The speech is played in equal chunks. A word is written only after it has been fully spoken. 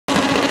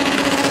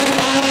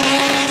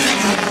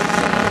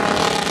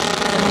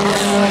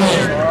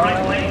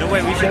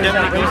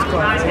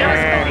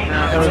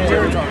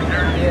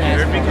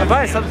I'm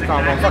buying a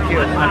Decepticon, well, fuck you.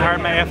 I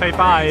heard my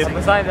FA5. I'm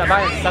buying a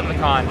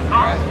Decepticon.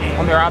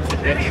 I'm your opposite,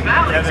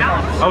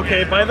 bitch.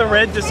 Okay, buy the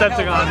red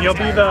Decepticon. You'll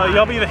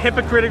be the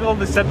hypocritical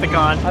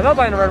Decepticon. I'm not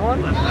buying the red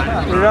one. The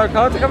other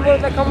colors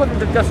that come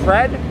with just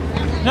red?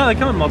 No, they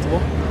come in multiple.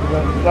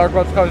 What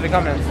colors they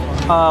come in?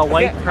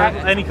 White,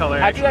 purple, any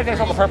color. I do like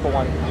the purple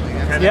one.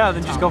 Yeah,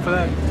 then just go for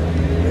that.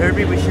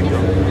 Maybe we should go.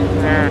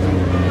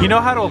 You know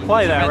how to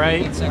apply that,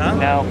 right? Huh?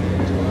 No.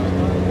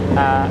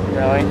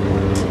 Really?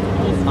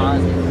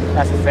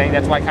 That's the thing.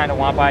 That's why I kind of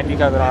want to buy it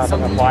because I don't have to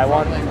apply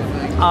one.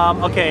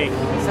 Okay.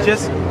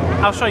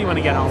 I'll show you when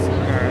I get home.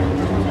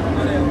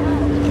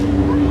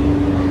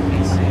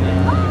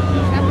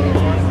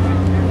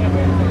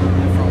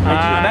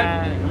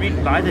 We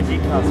buy the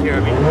decals here. I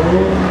mean,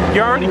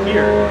 you're already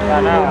here.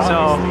 I know.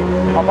 So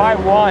I'll buy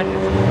one.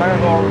 I'm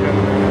gonna go over to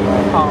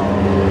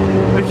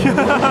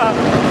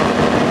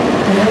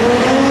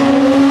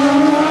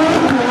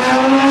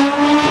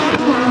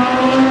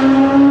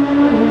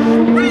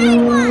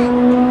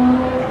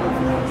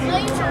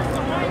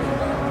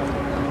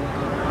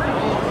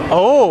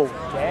Oh.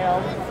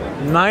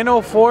 Damn.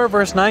 904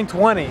 versus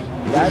 920.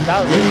 That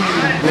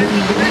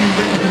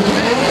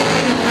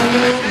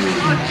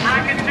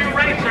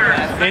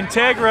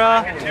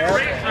Integra.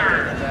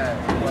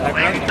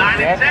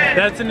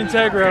 That's an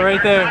Integra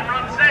right there.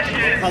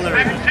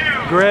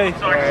 Gray.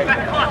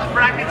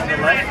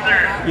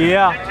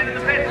 Yeah.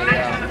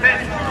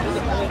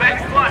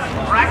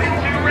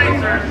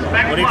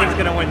 what do you think is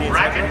gonna win these?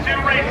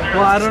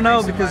 Well, I don't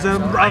know because the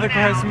other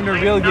car hasn't been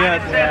revealed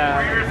yet.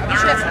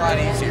 That's a lot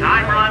easier.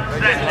 9-run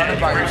session.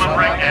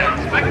 Breakdown.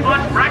 Spec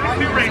Plus Bracket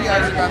 2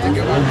 Racers. 8,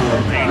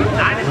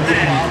 9, and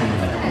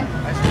 10.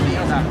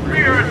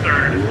 Rear or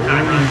third,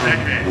 9-run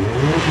session.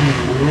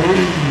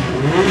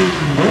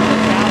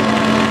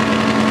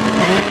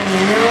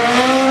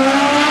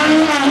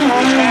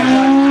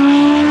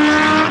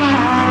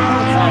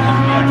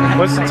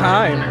 What's the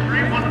time?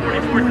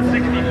 144 to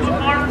 60 foot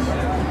marks.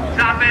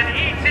 Top end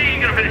ET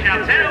gonna finish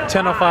out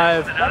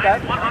 10:05.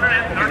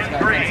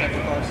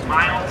 133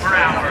 miles per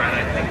hour, and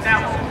I think that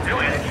will do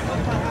it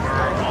for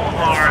all of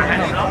our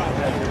heads up.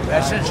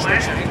 That should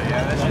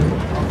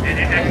And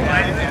next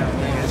slide.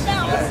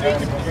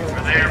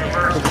 For their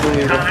first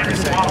time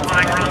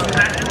qualifying run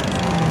session.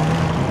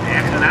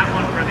 After that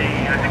one for the,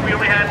 I think we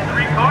only had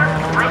 3 cars in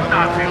the road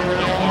stop field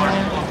so far.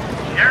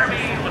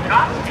 Jeremy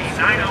Lukovsky,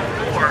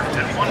 904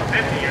 at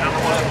 150, your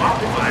number 1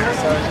 qualifier.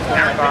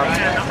 Eric,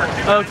 number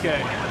 2.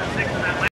 Okay.